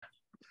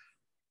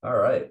All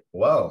right.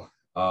 Well,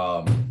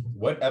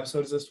 what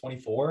episode is this?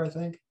 24, I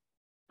think.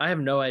 I have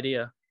no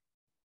idea.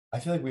 I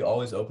feel like we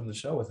always open the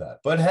show with that.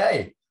 But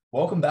hey,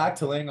 welcome back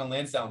to Laying on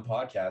Lansdowne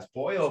podcast.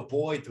 Boy, oh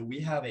boy, do we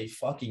have a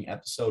fucking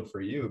episode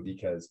for you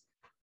because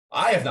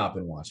I have not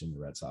been watching the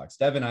Red Sox.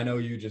 Devin, I know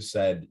you just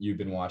said you've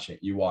been watching,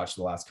 you watched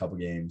the last couple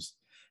games.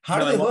 How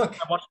No, do I they watched, look?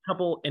 I watched a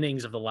couple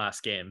innings of the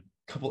last game.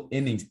 Couple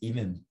innings,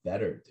 even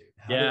better, dude.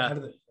 Yeah.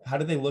 How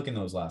did they look in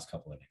those last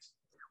couple innings?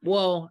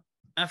 Well,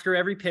 after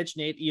every pitch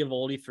Nate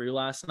Eovaldi threw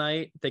last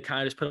night, they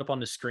kind of just put up on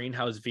the screen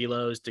how his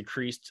velos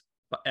decreased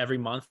every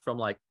month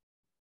from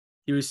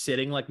he was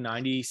sitting like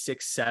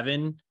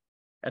 96.7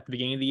 at the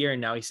beginning of the year,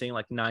 and now he's sitting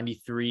like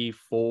 93.4,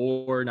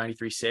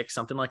 93.6,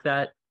 something like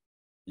that.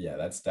 Yeah,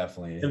 that's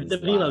definitely The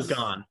his velo's last.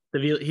 gone.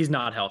 He's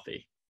not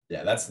healthy.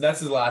 Yeah, that's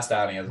his last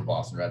outing as a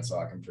Boston Red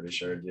Sox. I'm pretty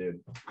sure,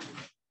 dude.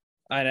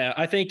 I know.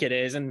 I think it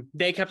is. And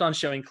they kept on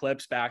showing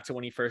clips back to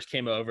when he first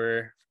came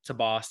over to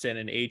Boston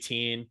in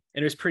 18. And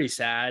it was pretty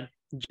sad,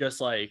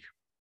 just like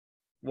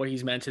what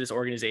he's meant to this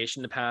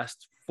organization the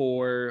past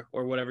 4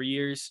 or whatever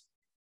years.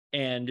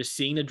 And just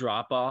seeing the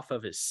drop off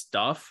of his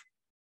stuff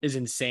is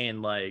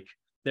insane. Like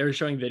they were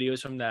showing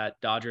videos from that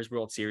Dodgers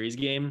World Series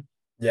game.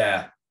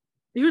 Yeah.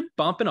 He was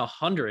bumping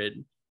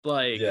 100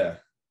 Yeah.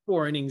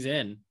 4 innings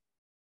in.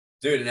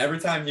 Dude, and every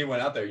time he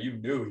went out there, you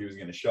knew he was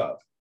going to shove.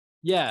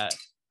 Yeah.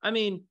 I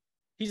mean,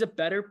 he's a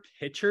better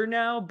pitcher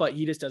now, but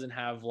he just doesn't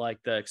have like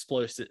the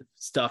explosive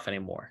stuff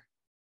anymore.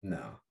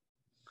 No.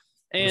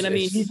 And I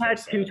mean, he's had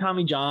 2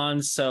 Tommy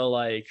Johns, so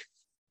like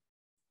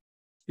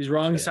he's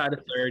wrong side of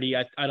 30.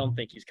 I don't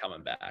think he's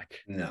coming back.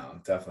 No,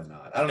 definitely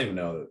not. I don't even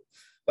know.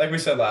 Like we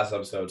said last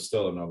episode,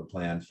 still don't know the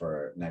plan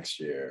for next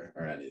year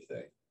or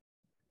anything.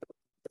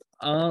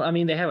 I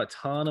mean, they have a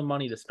ton of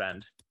money to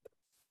spend.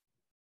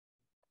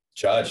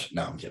 Judge?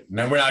 No, I'm kidding.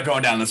 No, we're not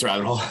going down this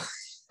rabbit hole.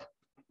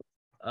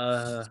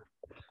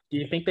 Do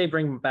you think they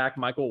bring back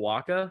Michael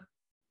Wacha?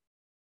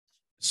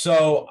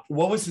 So,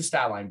 what was his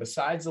stat line?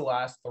 Besides the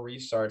last 3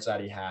 starts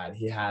that he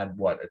had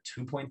what, a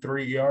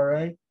 2.3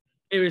 ERA?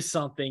 It was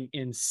something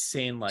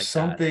insane like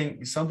that.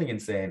 Something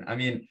insane. I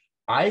mean,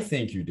 I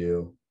think you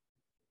do.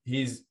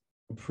 He's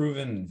a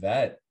proven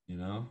vet, you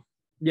know?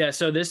 Yeah,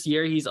 so this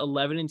year he's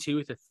 11-2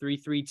 with a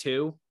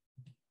 3.32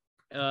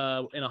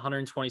 in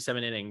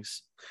 127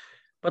 innings.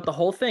 But the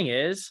whole thing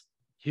is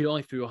he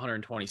only threw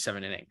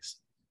 127 innings.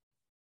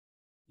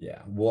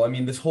 Yeah. Well, I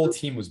mean, this whole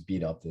team was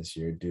beat up this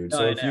year, dude.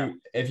 So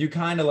if you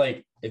kind of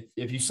like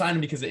if you sign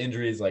him because of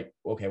injuries, like,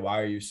 okay, why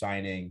are you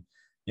signing,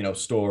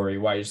 Story?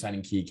 Why are you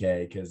signing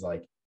Kike? Because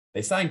like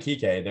they signed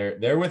Kike,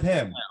 they're with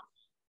him. Yeah.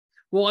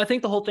 Well, I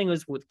think the whole thing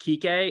was with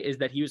Kike is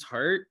that he was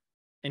hurt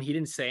and he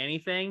didn't say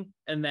anything.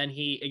 And then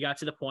it got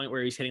to the point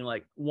where he's hitting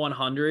like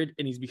 100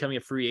 and he's becoming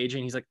a free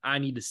agent. He's like, I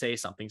need to say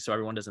something so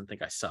everyone doesn't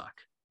think I suck.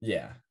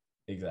 Yeah,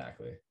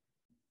 exactly.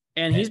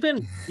 And he's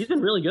been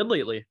really good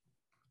lately.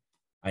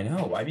 I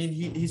know. I mean,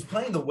 he's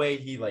playing the way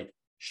he like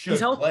should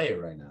play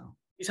right now.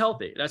 He's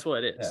healthy. That's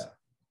what it is. Yeah.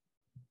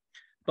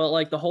 But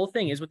like the whole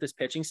thing is with this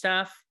pitching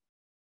staff,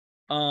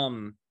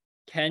 can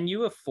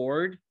you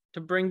afford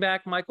to bring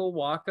back Michael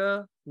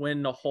Wacha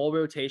when the whole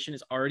rotation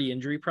is already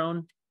injury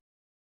prone?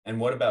 And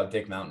what about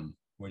Dick Mountain?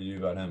 What do you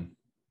do about him?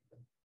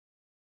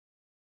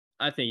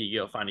 I think you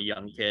go find a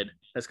young kid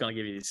that's going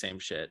to give you the same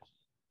shit.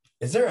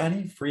 Is there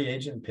any free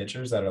agent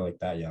pitchers that are like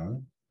that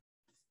young?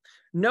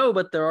 No,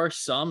 but there are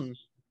some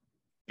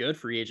good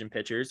free agent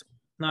pitchers.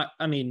 Not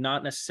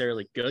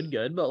necessarily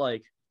good, but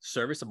like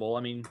serviceable.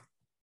 I mean,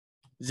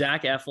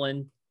 Zach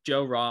Eflin,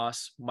 Joe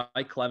Ross,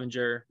 Mike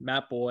Clevenger,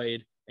 Matt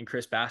Boyd, and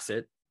Chris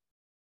Bassett.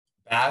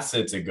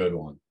 Bassett's a good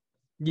one.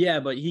 Yeah,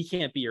 but he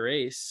can't be your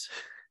ace.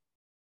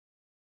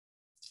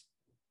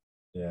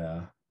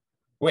 Yeah.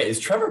 Wait, is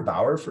Trevor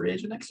Bauer free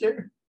agent next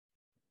year?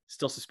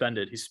 Still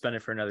suspended. He's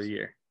suspended for another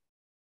year.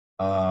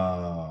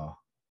 Because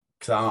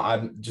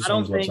I'm just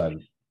on his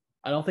website.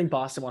 I don't think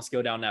Boston wants to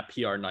go down that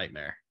PR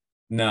nightmare.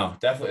 No,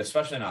 definitely,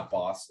 especially not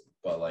Boston.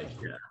 But like,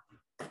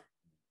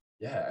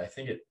 yeah, I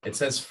think it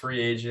says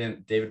free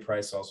agent. David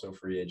Price also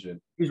free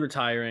agent. He's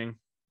retiring.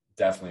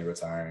 Definitely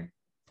retiring.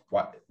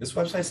 What? This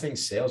website's saying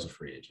Sale's a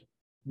free agent.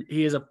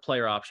 He is a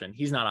player option.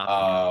 He's not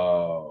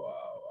option.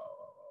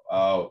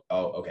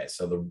 Okay.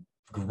 So the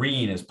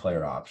green is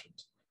player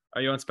options.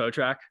 Are you on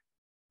Spotrac?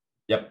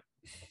 Yep.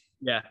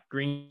 Yeah,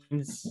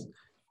 greens.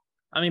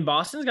 I mean,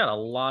 Boston's got a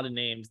lot of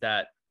names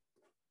that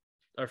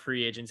are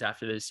free agents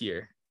after this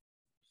year.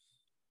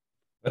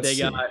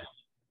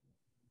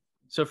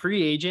 So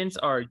free agents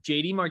are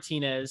JD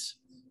Martinez,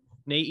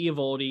 Nate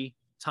Eovaldi,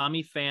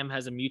 Tommy Pham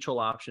has a mutual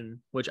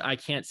option, which I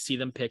can't see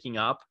them picking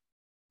up.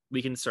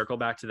 We can circle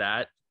back to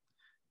that.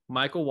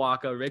 Michael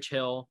Wacha, Rich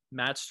Hill,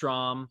 Matt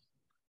Strom,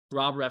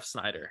 Rob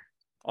Refsnyder,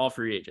 all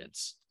free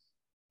agents.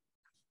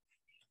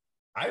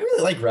 I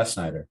really like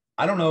Refsnyder.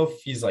 I don't know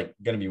if he's like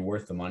going to be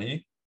worth the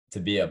money to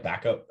be a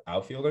backup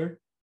outfielder,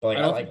 but like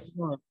I don't think it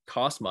won't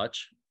cost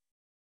much.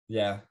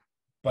 Yeah.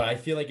 But I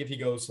feel like if he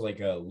goes to like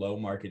a low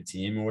market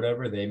team or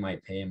whatever, they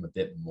might pay him a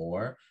bit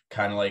more.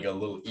 Kind of like a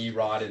little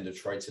Erod in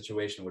Detroit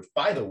situation, which,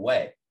 by the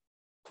way,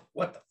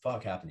 what the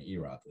fuck happened to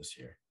Erod this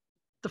year?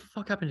 What the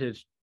fuck happened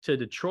to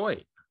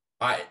Detroit?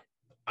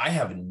 I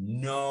have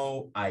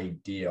no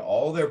idea.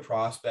 All their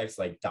prospects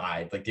like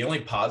died. Like the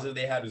only positive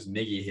they had was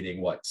Miggy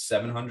hitting what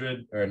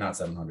 700 or not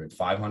 700,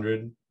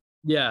 500.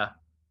 Yeah,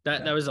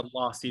 that was a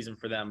lost season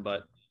for them.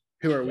 But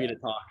who are we to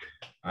talk?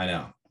 I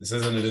know this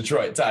isn't a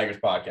Detroit Tigers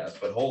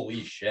podcast, but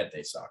holy shit,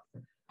 they suck.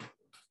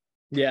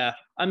 Yeah,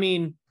 I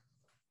mean,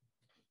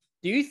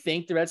 do you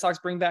think the Red Sox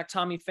bring back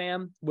Tommy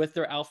Pham with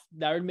their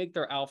that would make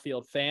their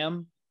outfield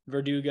Pham,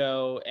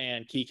 Verdugo,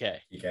 and Kike?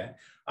 Okay.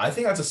 I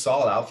think that's a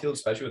solid outfield,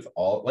 especially with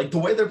all like the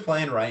way they're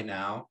playing right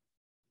now.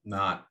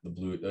 Not the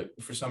Blue.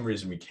 For some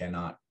reason, we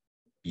cannot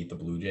beat the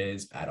Blue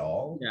Jays at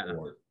all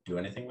or do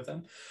anything with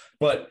them.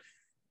 But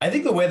I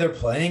think the way they're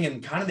playing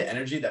and kind of the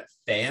energy that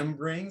Pham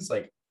brings,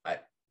 like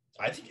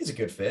I think he's a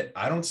good fit.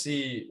 I don't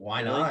see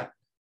why not.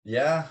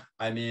 Yeah,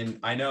 I mean,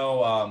 I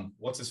know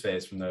what's his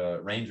face from the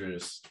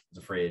Rangers is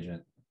a free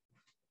agent.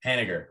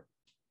 Haniger.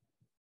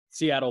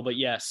 Seattle, but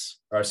yes.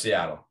 Or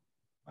Seattle.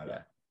 My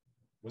bad.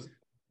 Was it?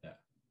 Yeah.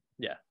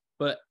 Yeah.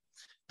 But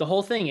the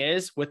whole thing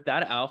is with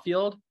that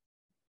outfield,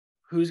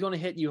 who's going to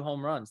hit you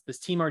home runs? This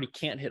team already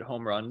can't hit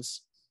home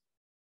runs.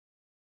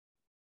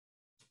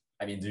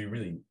 I mean, do you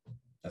really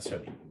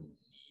necessarily need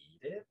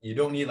it? You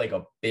don't need like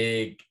a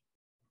big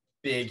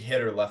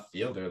hitter left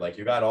fielder. Like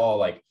you got all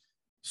like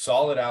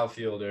solid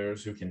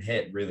outfielders who can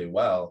hit really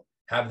well.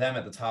 Have them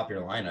at the top of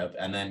your lineup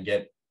and then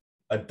get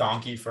a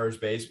donkey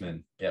first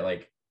baseman. Get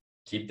like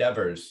keep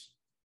Devers,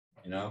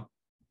 you know?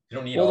 You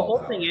don't need all the whole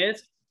power. thing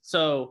is,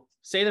 so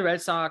say the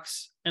Red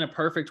Sox in a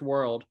perfect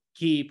world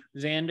keep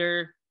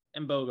Xander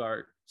and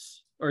Bogarts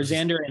or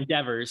Xander and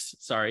Devers.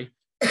 Sorry.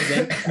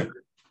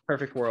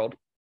 Perfect world.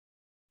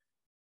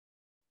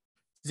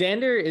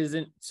 Xander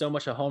isn't so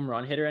much a home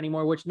run hitter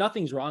anymore, which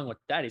nothing's wrong with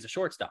that. He's a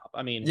shortstop.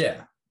 I mean,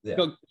 yeah.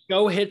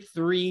 Go hit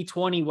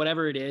 320,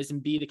 whatever it is,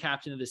 and be the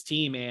captain of this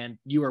team, and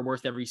you are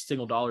worth every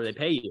single dollar they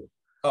pay you.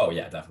 Oh,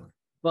 yeah, definitely.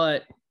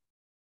 But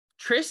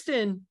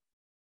Tristan,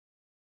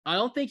 I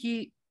don't think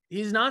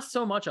he's not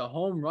so much a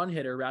home run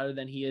hitter rather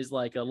than he is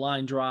like a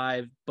line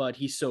drive, but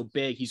he's so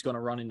big he's going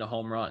to run into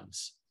home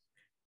runs.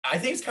 I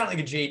think it's kind of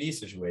like a JD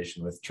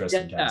situation with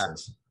Tristan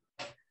Casas.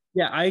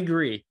 Yeah, I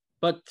agree.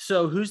 But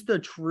so who's the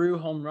true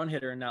home run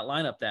hitter in that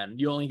lineup then?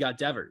 You only got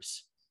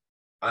Devers.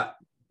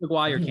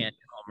 McGuire can't hit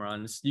home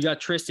runs. You got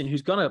Tristan,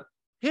 who's going to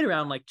hit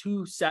around like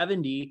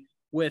 270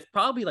 with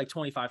probably like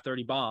 25,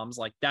 30 bombs.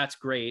 Like, that's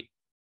great.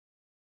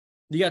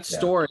 You got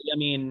Story. I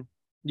mean,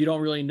 you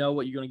don't really know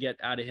what you're going to get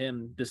out of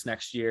him this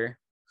next year.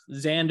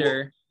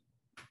 Xander.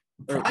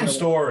 Prime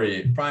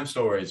Story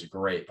is a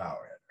great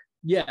power hitter.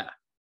 Yeah.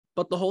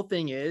 But the whole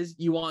thing is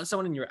you want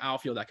someone in your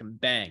outfield that can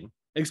bang.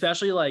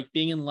 Especially like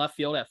being in left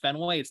field at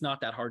Fenway, it's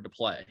not that hard to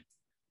play.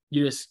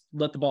 You just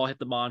let the ball hit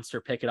the monster,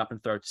 pick it up,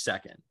 and throw it to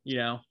second, you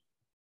know?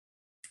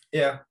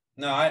 Yeah.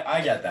 No,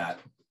 I get that.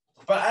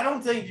 But I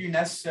don't think you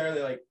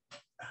necessarily I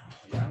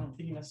don't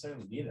think you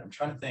necessarily need it. I'm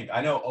trying to think.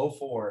 I know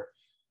 04,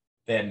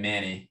 they had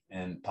Manny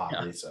and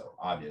Poppy, so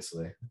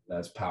obviously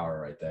that's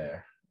power right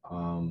there.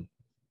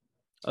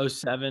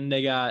 07,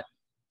 they got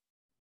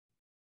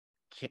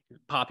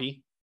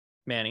Poppy,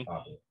 Manny.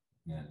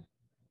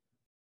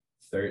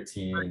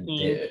 13,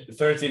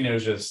 it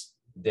was just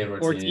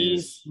David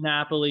Ortiz,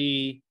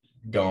 Napoli,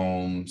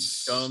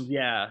 Gomes.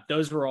 Yeah,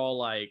 those were all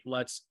like,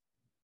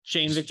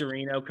 Shane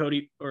Victorino,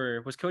 Cody,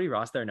 or was Cody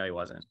Ross there? No, he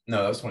wasn't.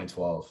 No, that was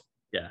 2012.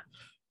 Yeah.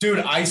 Dude,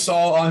 I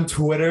saw on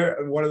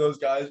Twitter, one of those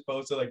guys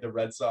posted like the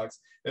Red Sox.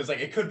 It was like,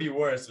 it could be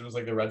worse. It was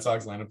like the Red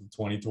Sox lineup of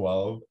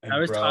 2012. That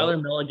was Tyler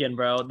Milligan,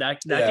 bro.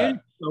 That dude is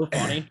so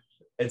funny.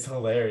 It's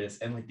hilarious.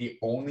 And like the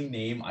only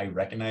name I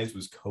recognized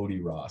was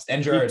Cody Ross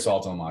and Jared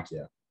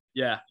Saltamacchia.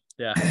 Yeah.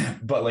 Yeah.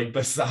 But like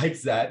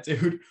besides that,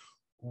 dude,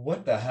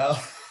 what the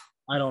hell?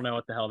 I don't know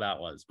what the hell that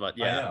was, but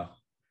yeah. I know.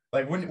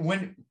 Like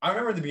when I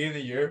remember at the beginning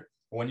of the year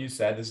when you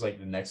said this is like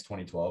the next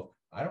 2012,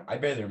 I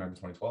barely remember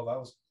 2012. I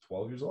was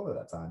 12 years old at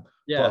that time.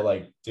 Yeah. But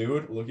like,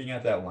 dude, looking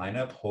at that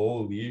lineup,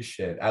 holy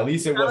shit. At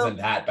least it wasn't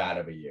that bad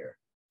of a year.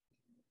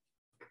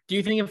 Do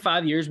you think in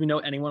 5 years we know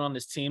anyone on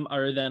this team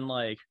other than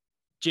like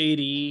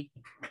JD,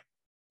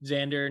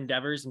 Xander, and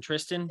Devers and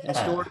Tristan and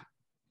Stewart?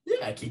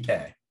 Yeah,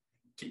 Kike,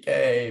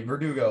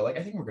 Verdugo. Like,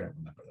 I think we're gonna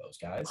remember those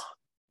guys.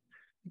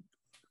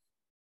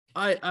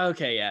 I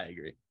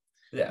agree.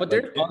 Yeah, but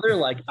there's other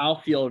like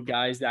outfield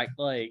guys that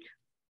like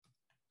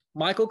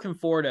Michael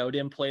Conforto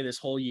didn't play this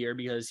whole year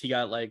because he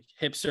got like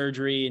hip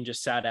surgery and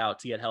just sat out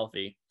to get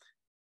healthy.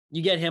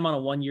 You get him on a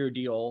 1-year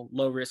deal,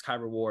 low risk, high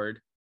reward.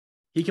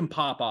 He can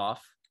pop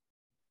off.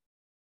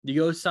 You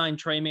go sign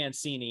Trey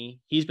Mancini.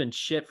 He's been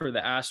shit for the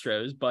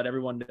Astros, but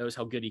everyone knows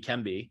how good he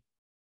can be.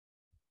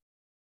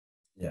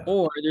 Yeah.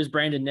 Or there's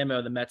Brandon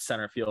Nimmo, the Mets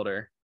center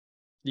fielder.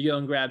 You go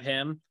and grab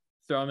him,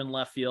 throw him in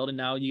left field, and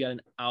now you got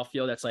an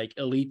outfield that's like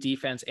elite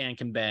defense and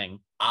can bang.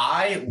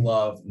 I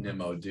love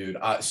Nimmo, dude.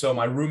 So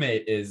my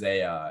roommate is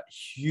a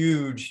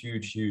huge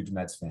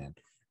Mets fan.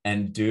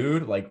 And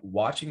dude, like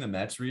watching the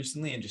Mets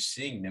recently and just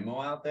seeing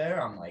Nimmo out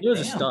there, I'm like, he was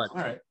a stud. All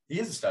right. He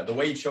is a stud. The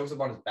way he shows up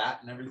on his bat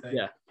and everything.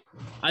 Yeah.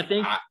 I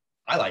think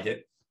I like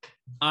it.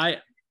 I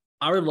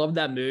would love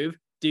that move.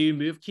 Do you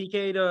move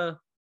Kike to?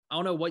 I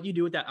don't know what you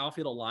do with that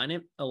outfield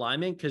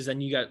alignment because then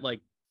you got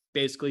like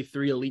basically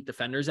 3 elite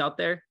defenders out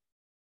there.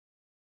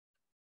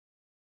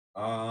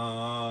 You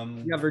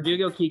got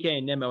Verdugo, Kike,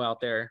 and Nimmo out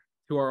there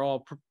who are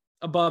all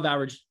above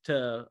average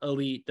to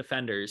elite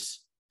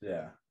defenders.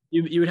 Yeah.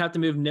 You would have to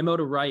move Nimmo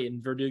to right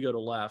and Verdugo to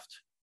left.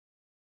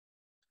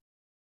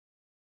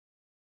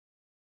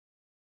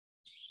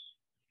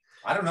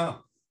 I don't know.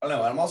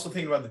 I'm also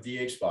thinking about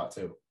the DH spot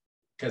too,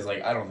 because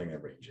like I don't think they're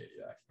bringing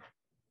JD back.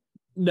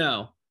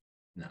 No.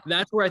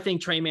 That's where I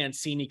think Trey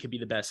Mancini could be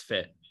the best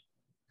fit.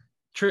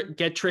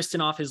 Get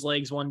Tristan off his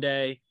legs one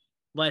day,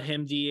 let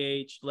him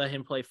DH, let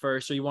him play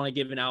first. Or you want to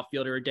give an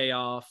outfielder a day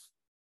off,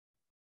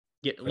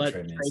 let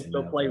Trey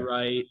go play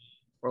right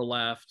or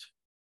left.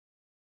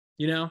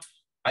 You know,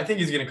 I think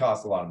he's going to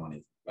cost a lot of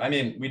money. I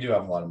mean, we do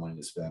have a lot of money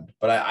to spend,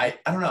 but I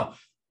don't know.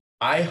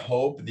 I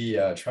hope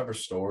the Trevor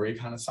Story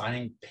kind of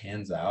signing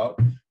pans out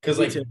because,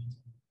 like,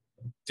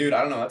 dude,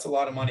 I don't know. That's a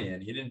lot of money,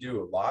 and he didn't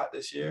do a lot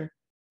this year.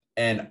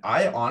 And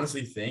I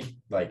honestly think,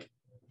 like,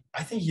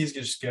 I think he's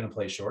just going to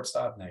play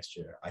shortstop next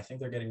year. I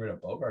think they're getting rid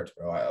of Bogarts,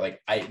 bro. I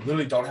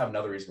literally don't have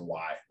another reason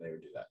why they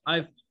would do that.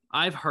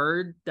 I've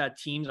heard that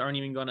teams aren't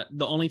even going to.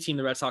 The only team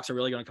the Red Sox are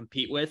really going to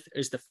compete with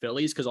is the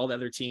Phillies because all the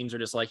other teams are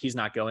just like he's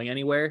not going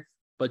anywhere.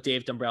 But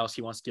Dave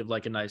Dombrowski wants to give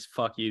like a nice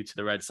fuck you to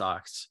the Red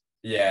Sox.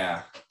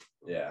 Yeah.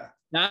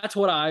 That's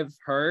what I've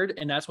heard,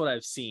 and that's what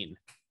I've seen.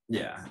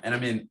 Yeah, and I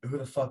mean, who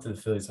the fuck do the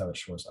Phillies have at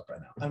shortstop right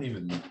now? I don't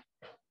even know.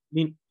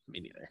 Me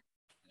neither.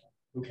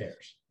 Who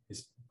cares?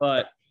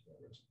 But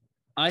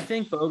I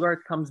think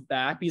Bogart comes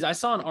back because I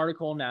saw an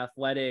article in The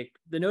Athletic.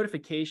 The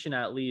notification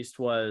at least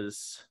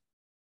was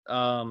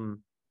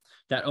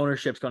that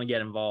ownership's going to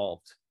get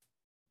involved.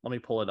 Let me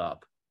pull it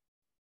up.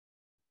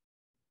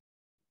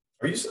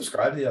 Are you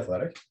subscribed to The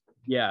Athletic?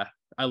 Yeah,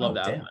 I love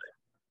that. Damn.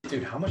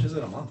 Dude, how much is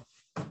it a month?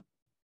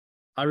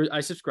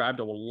 I subscribed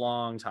a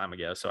long time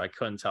ago, so I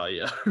couldn't tell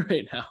you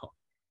right now.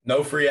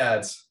 No free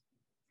ads.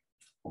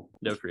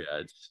 No free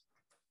ads.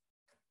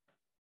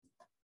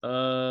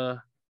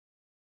 Damn,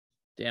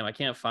 I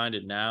can't find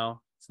it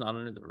now. It's not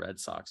under the Red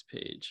Sox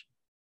page.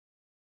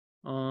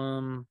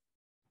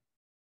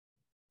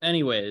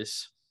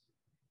 Anyways,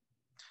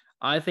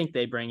 I think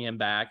they bring him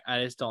back.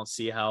 I just don't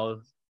see how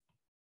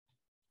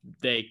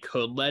they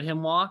could let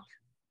him walk,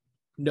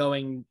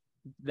 knowing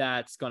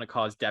that's going to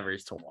cause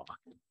Devers to walk.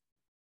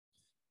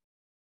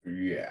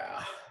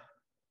 Yeah.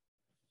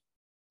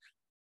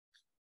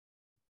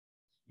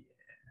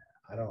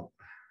 I don't.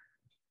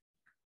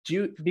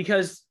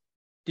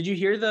 Did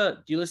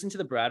you listen to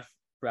the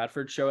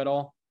Bradford show at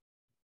all?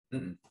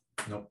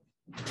 Nope.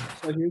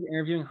 So he was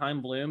interviewing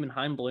Chaim Bloom, and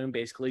Chaim Bloom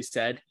basically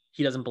said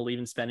he doesn't believe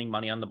in spending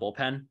money on the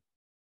bullpen.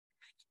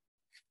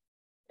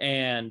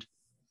 And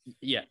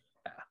yeah.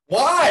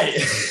 Why?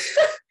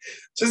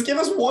 Just give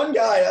us one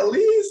guy at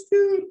least,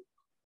 dude.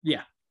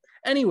 Yeah.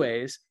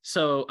 Anyways,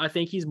 so I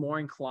think he's more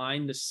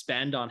inclined to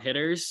spend on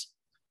hitters.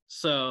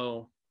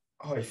 So.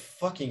 Oh, I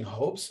fucking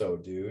hope so,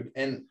 dude.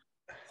 And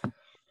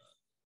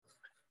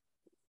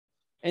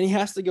he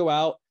has to go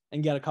out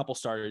and get a couple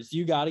starters.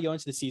 You got to go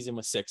into the season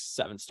with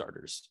 6-7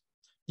 starters.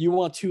 You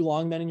want 2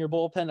 long men in your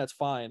bullpen, that's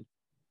fine.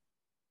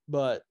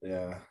 But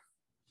yeah,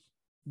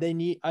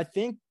 I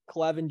think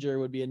Clevenger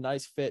would be a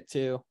nice fit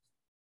too.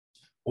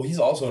 Well, he's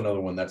also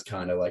another one that's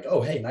kind of like,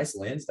 oh, hey, nice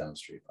Lansdowne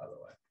Street, by the way.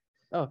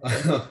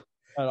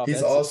 Oh,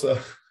 he's also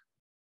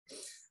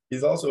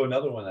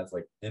another one that's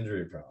like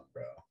injury prone,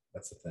 bro.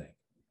 That's the thing.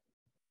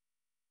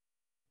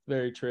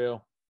 Very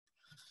true.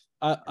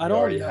 I don't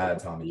already had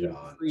Tommy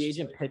John. Free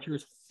agent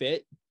pitchers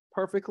fit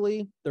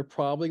perfectly. They're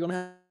probably going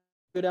to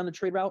go down the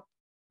trade route.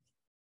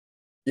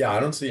 Yeah, I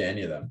don't see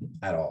any of them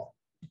at all.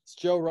 It's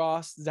Joe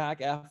Ross,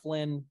 Zach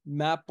Eflin,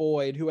 Matt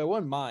Boyd, who I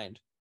wouldn't mind,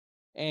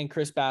 and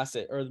Chris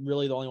Bassett are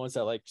really the only ones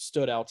that like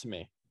stood out to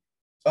me.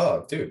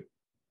 Oh, dude,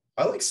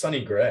 I like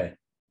Sonny Gray.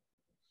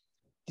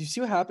 Do you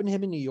see what happened to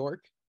him in New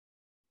York?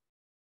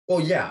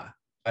 Well, yeah.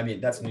 I mean,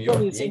 that's New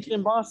York. He's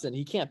in Boston.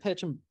 He can't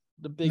pitch him.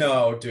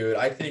 No, dude.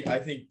 I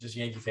think just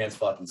Yankee fans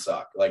fucking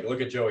suck. Like, look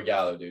at Joey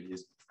Gallo, dude.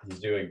 He's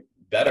doing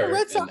better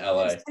in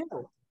LA.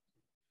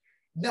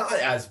 Not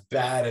as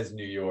bad as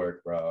New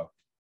York, bro.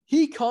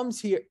 He comes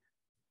here.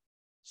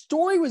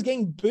 Story was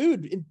getting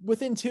booed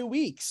within 2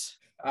 weeks.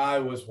 I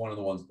was one of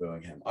the ones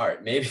booing him. All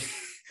right, maybe.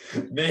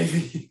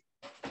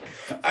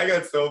 I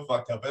got so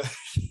fucked up.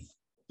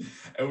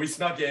 And we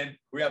snuck in.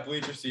 We got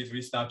bleacher seats.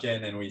 We snuck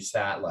in and we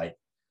sat like,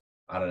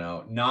 I don't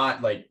know,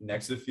 not like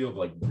next to the field,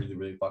 but like really,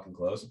 really fucking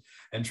close.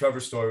 And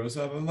Trevor Story was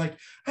up. I'm like,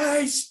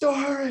 hey,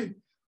 Story,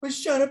 we're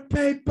trying to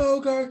pay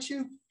Bogart,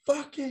 you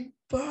fucking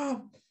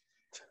bum.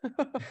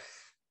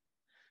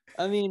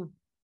 I mean,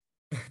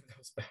 that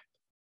was bad.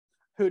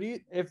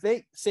 If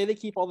they say they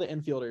keep all the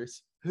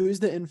infielders, who's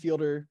the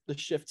infielder to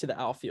shift to the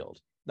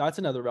outfield? That's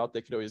another route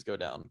they could always go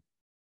down.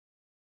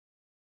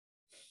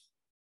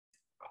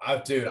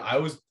 Dude, I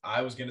was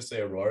gonna say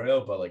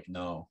Arroyo, but like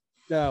no.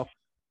 I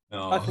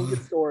think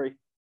it's Story.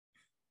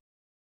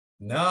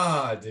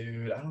 Nah,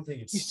 dude, I don't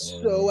think it's. He's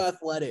Story. so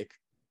athletic.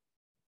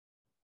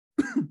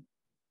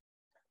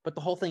 But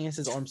the whole thing is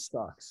his arm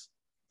sucks.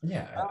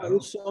 Yeah.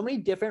 There's so many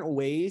different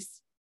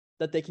ways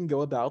that they can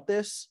go about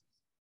this,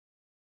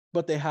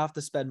 but they have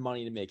to spend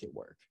money to make it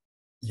work.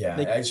 Yeah,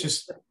 it's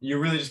just you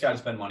really just got to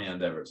spend money on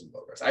Devers and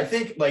Bogarts. I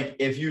think like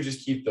if you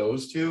just keep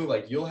those two,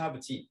 like you'll have a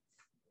team.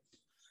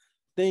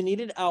 They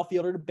need an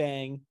outfielder to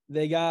bang.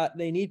 They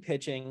need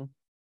pitching.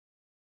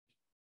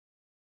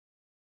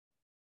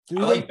 I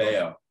like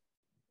Bayo.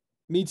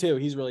 Me too.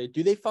 He's really.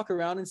 Do they fuck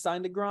around and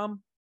sign DeGrom?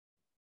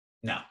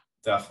 No,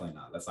 definitely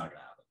not. That's not gonna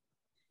happen.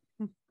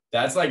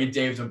 That's like a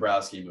Dave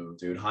Dombrowski move,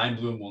 dude.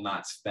 Heimblum will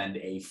not spend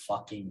a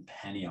fucking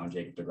penny on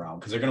Jacob DeGrom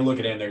because they're gonna look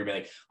at him and they're gonna be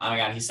like, "Oh my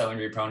god, he's so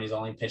injury prone. He's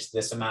only pitched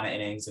this amount of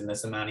innings in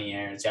this amount of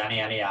years, yada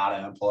yada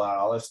yada," and pull out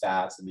all his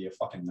stats and be a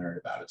fucking nerd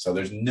about it. So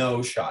there's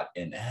no shot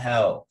in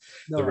hell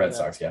the Red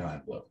Sox get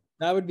Heimblum.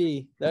 That'd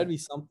be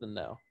something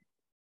though.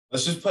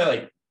 Let's just play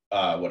like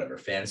whatever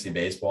fantasy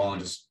baseball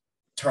and just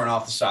turn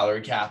off the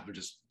salary cap or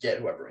just get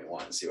whoever we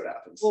want and see what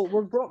happens. Well,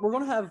 we're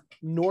gonna have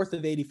north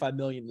of 85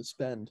 million to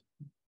spend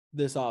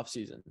this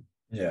offseason.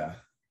 Yeah.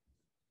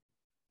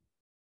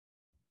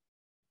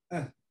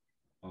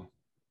 Well,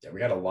 yeah, we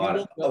got a lot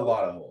of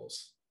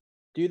holes.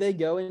 Do they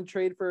go and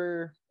trade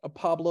for a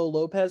Pablo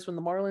Lopez from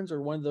the Marlins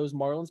or one of those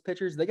Marlins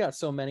pitchers? They got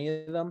so many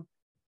of them.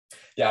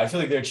 Yeah, I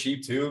feel like they're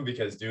cheap too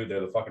because, dude,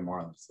 they're the fucking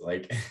Marlins.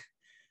 Like,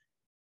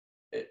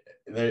 they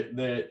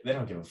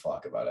don't give a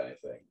fuck about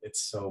anything.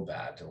 It's so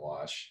bad to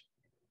watch.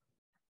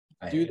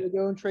 Do they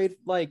go and trade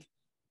like?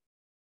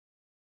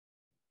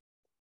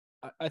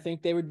 I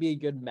think they would be a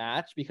good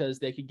match because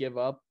they could give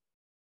up.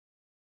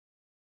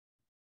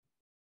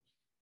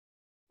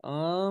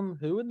 Who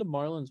would the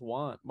Marlins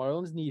want?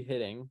 Marlins need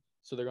hitting,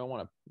 so they're gonna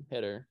want a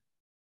hitter.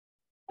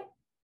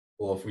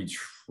 Well, if we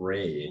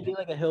trade, maybe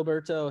like a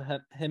Gilberto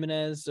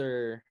Jimenez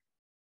or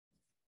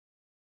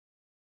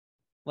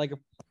like a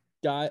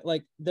guy,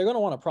 like they're gonna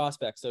want a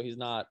prospect, so he's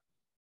not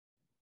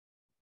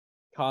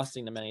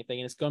costing them anything,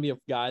 and it's gonna be a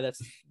guy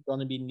that's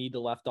gonna be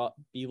left off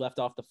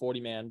the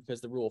 40-man because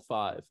the Rule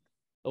 5.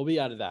 They'll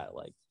be out of that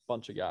like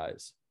bunch of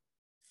guys.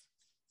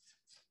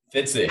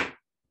 Fitzy.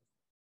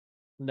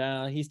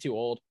 Nah, he's too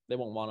old. They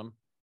won't want him.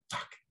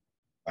 Fuck.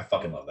 I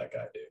fucking love that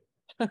guy,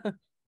 dude.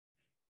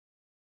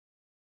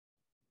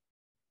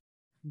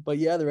 But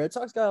yeah, the Red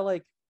Sox got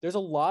like, there's a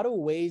lot of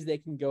ways they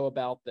can go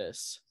about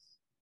this.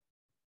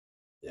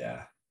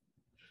 Yeah.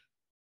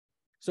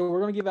 So we're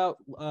going to give out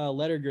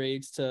letter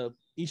grades to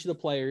each of the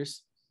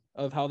players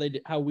of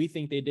how we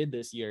think they did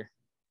this year.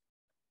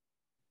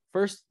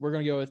 First, we're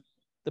going to go with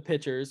the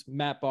pitchers,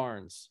 Matt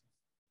Barnes.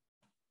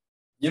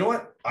 You know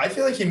what? I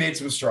feel like he made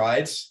some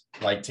strides,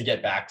 like to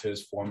get back to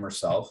his former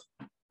self.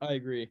 I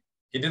agree.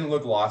 He didn't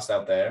look lost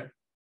out there.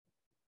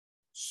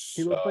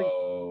 He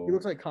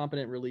looks like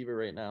competent reliever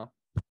right now.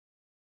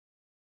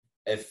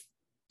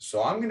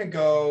 I'm gonna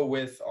go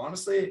with,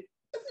 honestly,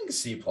 I think a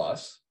C+.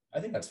 I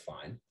think that's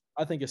fine.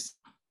 I think a C.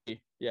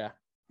 Yeah.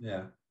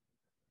 Yeah.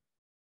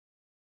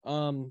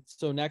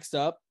 So next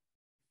up,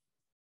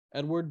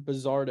 Edward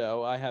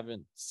Bizardo. I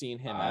haven't seen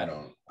him. I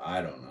don't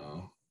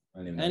know.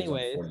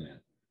 Anyway,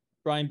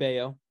 Brian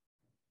Bayo.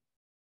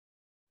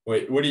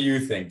 Wait, what do you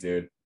think,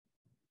 dude?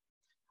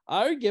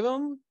 I would give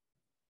him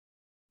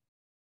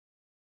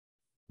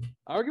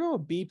a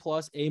B+,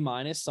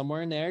 A-,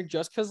 somewhere in there,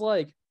 just because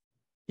like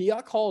he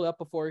got called up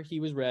before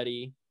he was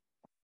ready.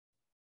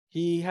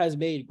 He has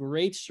made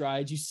great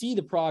strides. You see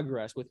the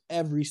progress with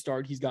every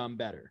start. He's gotten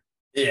better.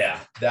 Yeah,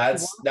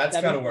 that's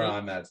kind of where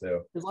I'm at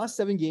too. His last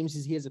 7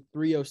 games, he has a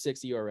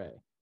 3.06 ERA.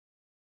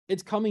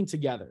 It's coming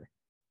together.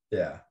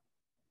 Yeah.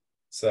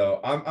 So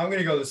I'm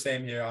gonna go the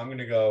same here. I'm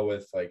gonna go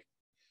with like,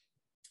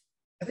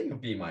 I think a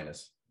B-.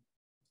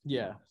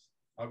 Yeah.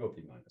 I'll go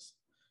B-.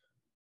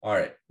 All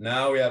right.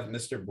 Now we have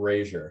Mr.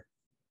 Brazier.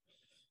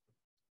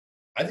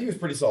 I think he was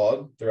pretty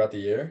solid throughout the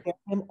year. Get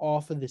him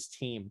off of this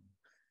team.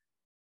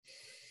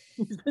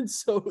 You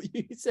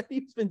said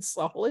he's been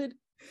solid?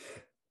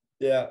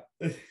 Yeah.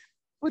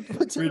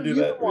 Redo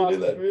that.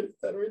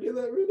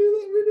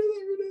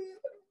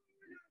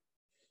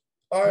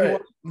 All right.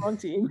 Wrong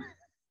team.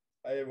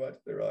 I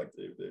watched the wrong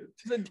team,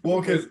 dude.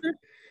 Well,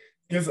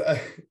 because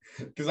I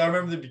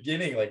remember the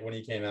beginning, like when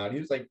he came out, he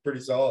was like pretty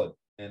solid,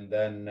 and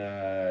then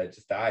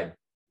just died.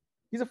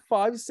 He's a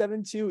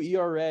 5.72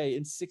 ERA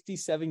in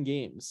 67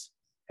 games.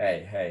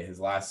 Hey, his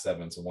last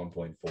 7's a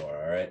 1.4.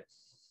 All right.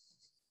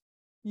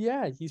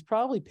 Yeah, he's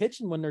probably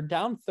pitching when they're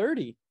down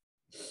 30.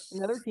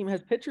 Another team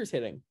has pitchers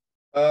hitting.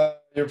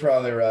 You're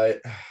probably right.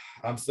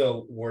 I'm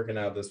still working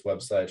out this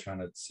website, trying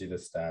to see the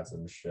stats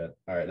and shit.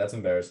 All right, that's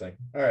embarrassing.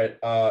 All right,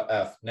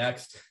 F.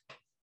 Next.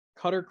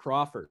 Cutter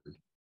Crawford.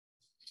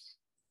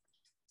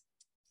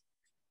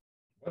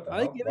 What the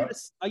I hell? give it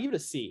a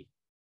C.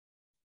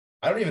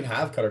 I don't even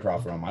have Cutter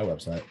Crawford on my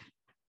website.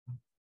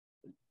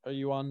 Are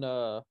you on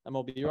the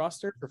MLB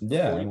roster?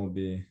 Yeah,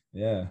 MLB.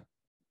 Yeah.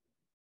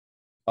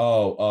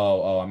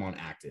 Oh, I'm on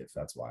active.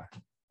 That's why.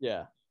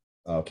 Yeah.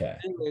 Okay.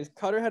 Anyways,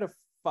 Cutter had a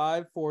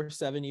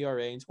 5.47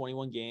 ERA in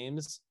 21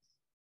 games.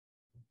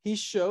 He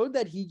showed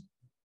that he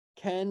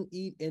can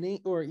eat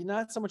inning, or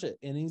not so much an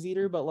innings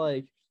eater, but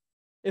like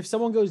if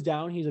someone goes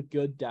down, he's a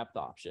good depth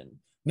option.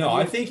 No,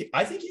 I think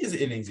he's an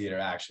innings eater,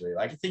 actually.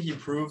 Like, I think he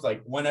proved,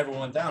 like, when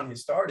everyone went down, he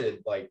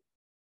started, like,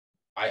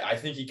 I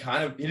think he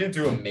didn't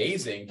do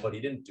amazing, but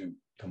he didn't do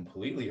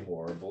completely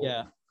horrible.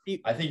 Yeah.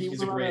 I think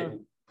he's a great.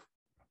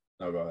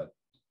 No, go ahead.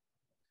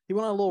 He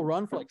went on a little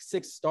run for like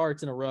 6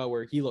 starts in a row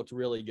where he looked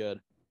really good.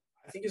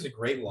 I think he's a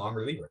great long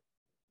reliever.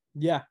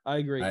 Yeah, I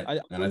agree. I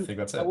think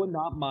that's it. I would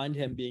not mind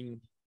him being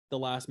the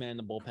last man in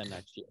the bullpen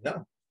next year.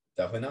 No,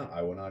 definitely not.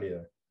 I will not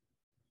either.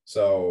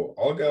 So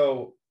I'll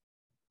go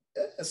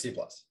a C+.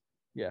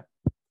 Yeah.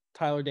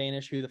 Tyler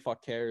Danish, who the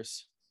fuck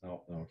cares?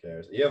 No one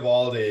cares.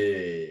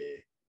 Eovaldi.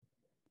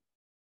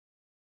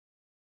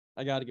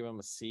 I got to give him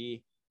a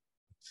C.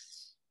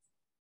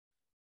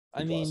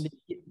 I mean,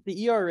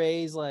 the ERA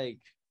is like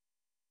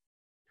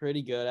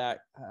pretty good at.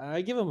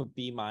 I give him a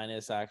B-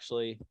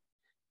 actually.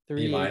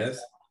 B-.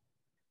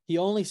 He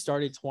only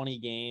started 20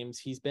 games.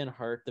 He's been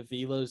hurt. The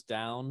velo's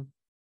down,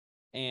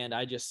 and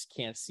I just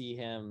can't see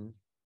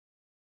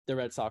the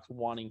Red Sox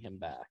wanting him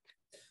back.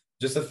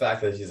 Just the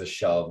fact that he's a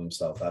shell of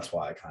himself. That's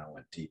why I kind of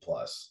went D+,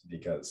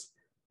 because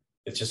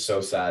it's just so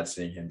sad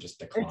seeing him just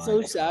decline. It's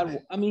so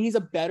sad. I mean, he's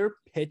a better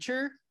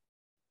pitcher.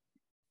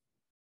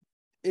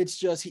 It's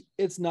just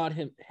it's not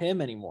him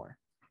anymore.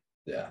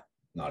 Yeah,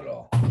 not at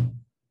all.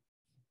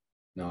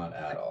 Not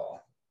at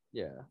all.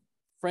 Yeah.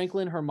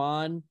 Franklin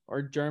Herman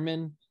or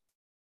German,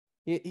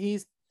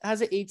 he's has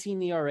an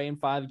 18 ERA in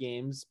 5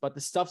 games, but the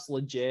stuff's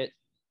legit.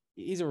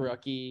 He's a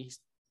rookie. He's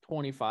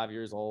 25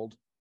 years old.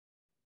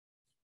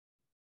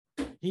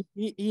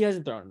 He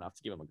hasn't thrown enough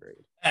to give him a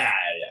grade. Yeah,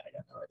 I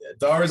got no idea.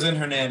 Darzin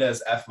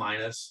Hernandez, F-.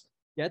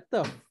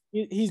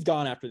 He's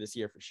gone after this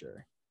year for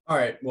sure. All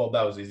right, well,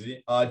 that was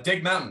easy.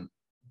 Dick Mountain.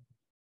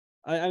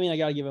 I mean, I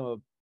got to give him a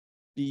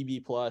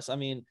B+. I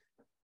mean,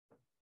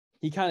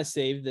 he kind of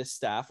saved this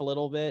staff a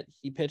little bit.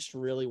 He pitched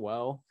really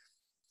well,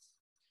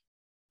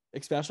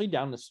 especially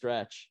down the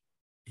stretch.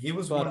 He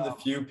was one of the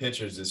few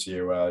pitchers this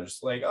year where I was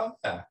just like, oh,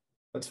 yeah,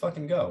 let's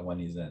fucking go when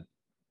he's in.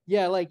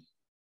 Yeah, like,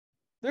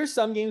 there's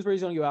some games where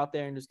he's going to go out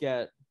there and just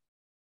get,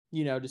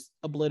 just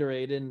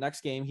obliterated. And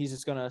next game, he's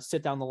just going to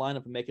sit down the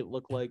lineup and make it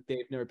look like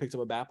they've never picked up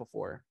a bat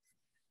before.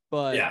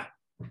 But yeah,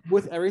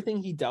 with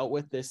everything he dealt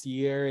with this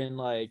year and,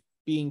 like,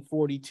 being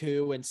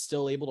 42 and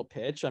still able to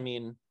pitch, I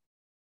mean,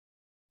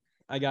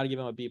 I got to give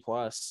him a B+.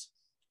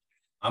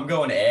 I'm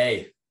going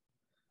A.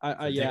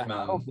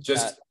 Yeah.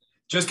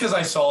 Just because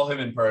I saw him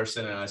in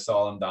person and I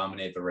saw him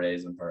dominate the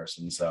Rays in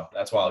person. So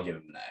that's why I'll give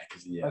him an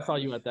A. I saw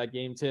you at that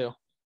game too.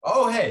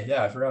 Oh, hey.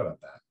 Yeah, I forgot about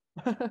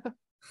that.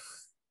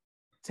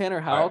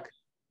 Tanner Houck.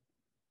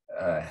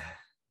 Right.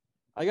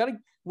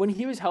 When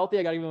he was healthy,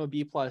 I got to give him a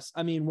B+.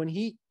 I mean, when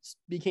he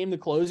became the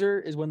closer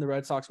is when the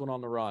Red Sox went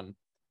on the run.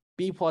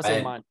 B+,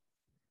 A-.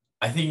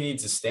 I think he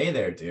needs to stay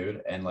there,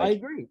 dude. And like, I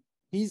agree.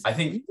 I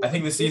think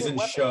the season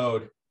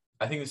showed.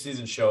 I think the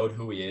season showed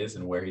who he is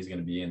and where he's going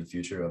to be in the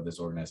future of this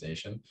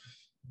organization.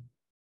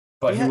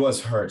 But he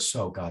was hurt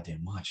so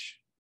goddamn much.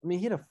 I mean,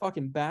 he had a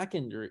fucking back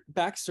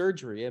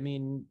surgery. I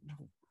mean,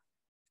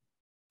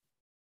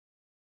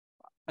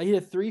 he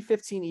had a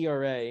 3.15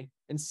 ERA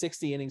and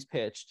 60 innings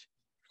pitched.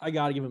 I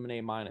got to give him an A-.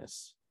 I'm going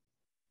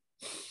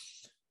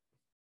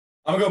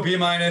to go B-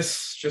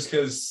 just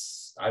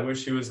because I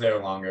wish he was there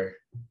longer.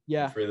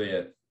 Yeah. That's really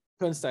it.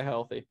 Couldn't stay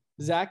healthy.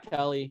 Zach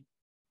Kelly,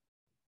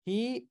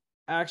 he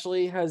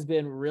actually has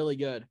been really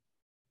good.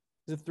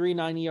 He's a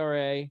 3.9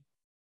 ERA.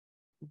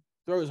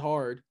 Throws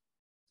hard.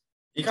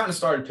 He kind of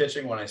started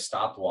pitching when I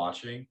stopped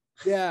watching.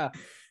 Yeah.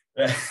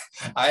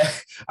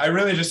 I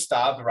really just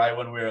stopped right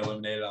when we were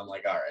eliminated. I'm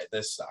like, all right,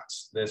 this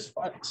sucks. This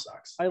fucking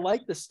sucks. I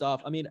like the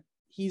stuff. I mean,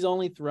 he's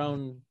only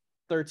thrown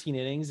 13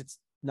 innings. It's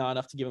not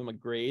enough to give him a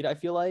grade, I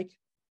feel like.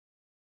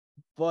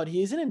 But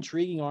he's an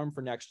intriguing arm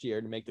for next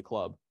year to make the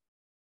club.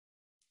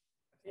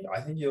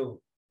 I think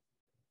he'll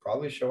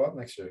probably show up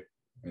next year.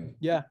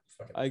 Yeah,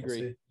 I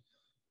agree.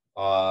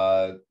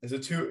 Is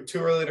it too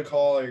early to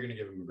call, or you're gonna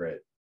give him a grade?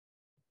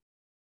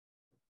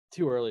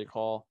 Too early to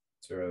call.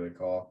 Too early to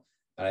call.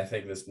 And I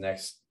think this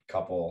next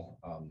couple,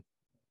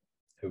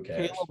 who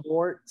cares? Caleb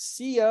Ward,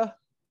 see ya.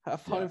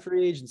 Have fun in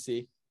free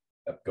agency.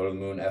 Go to the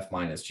moon, F-.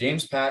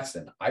 James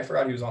Paxton. I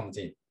forgot he was on the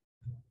team.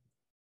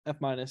 F-.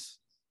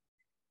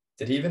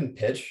 Did he even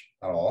pitch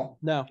at all?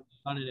 No,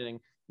 not an inning.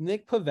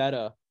 Nick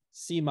Pivetta,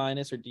 C-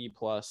 or D+.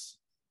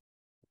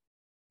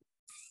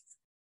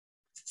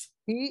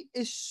 He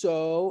is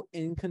so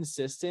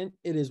inconsistent.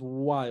 It is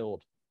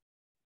wild.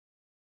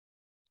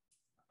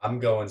 I'm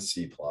going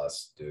C+,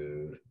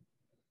 dude.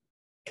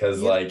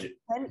 Because like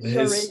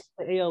his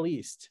the AL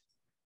East.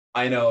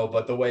 I know,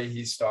 but the way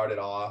he started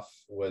off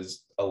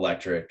was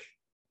electric.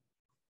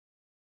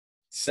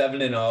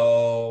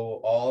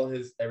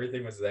 7-0,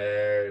 everything was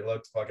there. It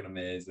looked fucking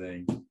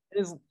amazing.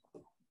 In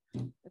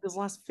his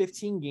last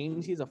 15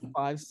 games, he's a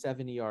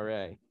 5.7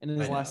 ERA, and in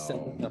his last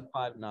 7, he's a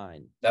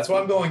 5.9. That's why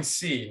I'm going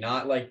C,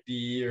 not like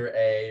B or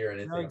A or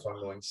anything. That's why I'm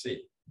going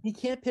C. He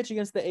can't pitch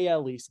against the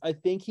AL East. I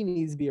think he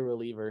needs to be a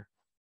reliever.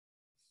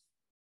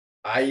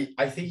 I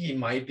think he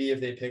might be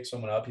if they pick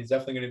someone up. He's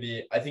definitely going to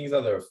be. I think he's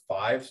either a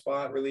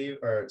 5-spot relief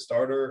or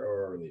starter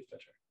or a relief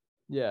pitcher.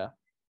 Yeah.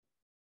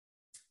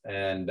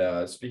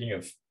 And speaking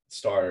of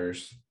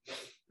starters,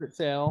 For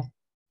sale.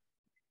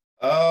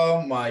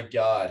 oh my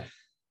God.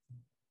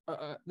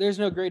 There's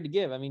no grade to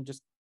give. I mean,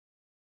 just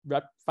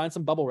find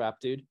some bubble wrap,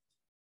 dude.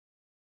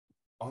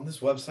 On this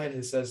website,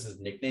 it says his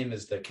nickname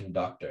is the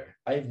Conductor.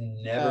 I've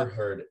never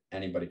heard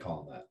anybody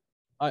call him that.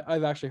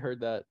 I've actually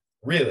heard that.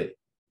 Really?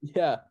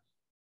 Yeah.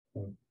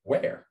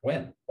 Where?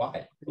 When?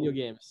 Why? Video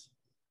games.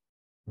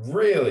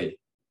 Really?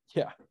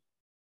 Yeah.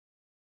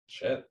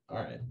 Shit. All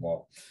right.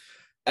 Well,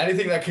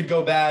 anything that could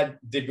go bad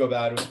did go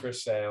bad with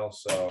Chris Sale.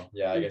 So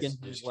yeah, I guess you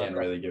just can't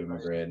really give him a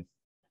grade.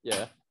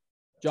 Yeah.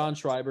 John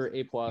Schreiber,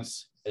 A+.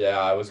 Yeah,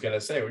 I was gonna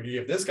say we could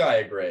give this guy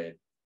a grade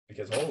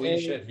because holy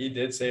shit, he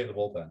did save the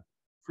bullpen.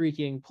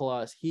 Freaking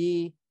plus.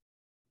 He's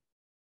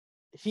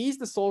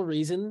the sole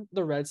reason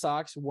the Red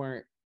Sox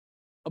weren't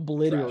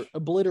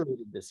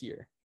obliterated this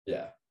year.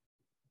 Yeah.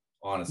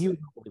 Honestly. He was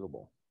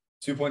unbelievable.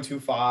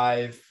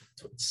 2.25,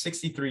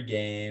 63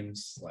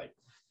 games, like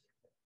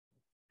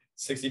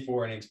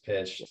 64 innings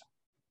pitched.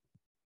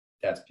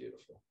 That's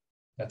beautiful.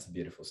 That's a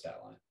beautiful stat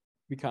line.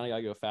 We kind of got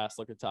to go fast.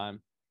 Look at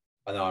time.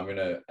 I know I'm going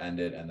to end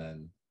it and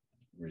then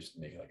we're just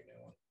make it like a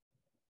new one.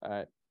 All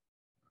right.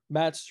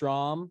 Matt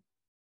Strom.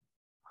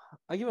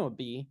 I give him a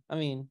B. I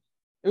mean,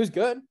 it was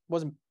good. It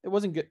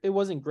wasn't good. It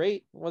wasn't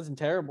great. It wasn't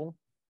terrible.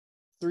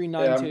 3.92.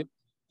 Yeah,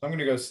 I'm going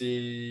to go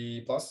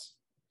C+.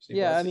 C+,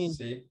 yeah, I mean,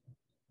 C.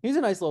 He's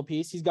a nice little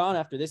piece. He's gone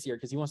after this year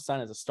because he wants to sign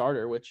as a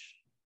starter, which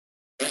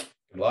good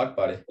luck,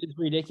 buddy. It's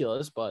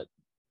ridiculous, but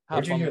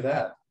where'd you hear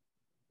that?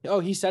 Oh,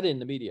 he said it in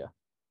the media.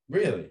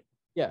 Really?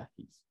 Yeah,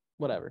 he's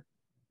whatever.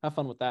 Have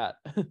fun with that.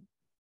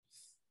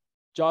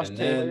 Josh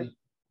Taylor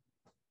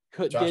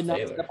did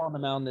not step on the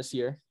mound this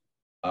year.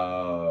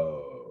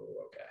 Oh,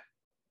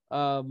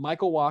 okay.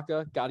 Michael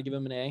Wacha, got to give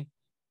him an A.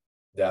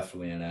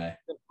 Definitely an A.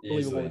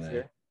 Easily an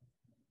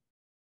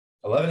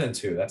A.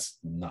 11-2. That's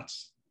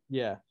nuts.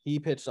 Yeah, he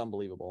pitched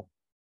unbelievable.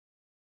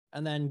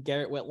 And then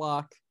Garrett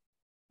Whitlock,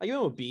 I give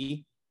him a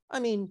B. I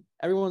mean,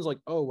 everyone's like,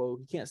 oh, well,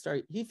 he can't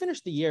start. He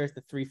finished the year at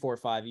the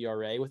 3.45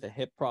 ERA with a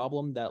hip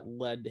problem that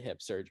led to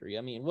hip surgery.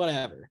 I mean,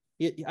 whatever.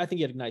 I think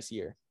he had a nice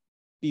year.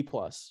 B+.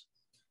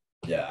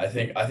 Yeah, I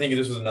think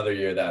this was another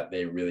year that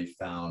they really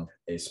found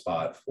a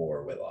spot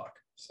for Whitlock.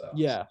 So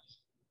yeah.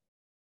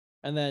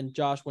 And then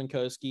Josh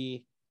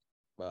Winkowski,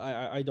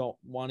 I don't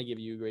want to give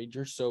you a grade.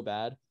 You're so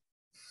bad.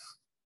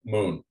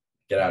 Moon,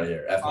 get out of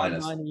here. F-.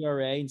 5.9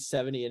 ERA in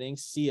 70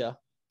 innings. See ya.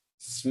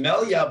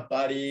 Smell ya,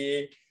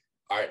 buddy.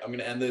 All right, I'm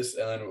gonna end this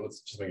and then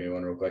let's just make a new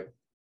one real quick.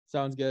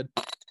 Sounds good.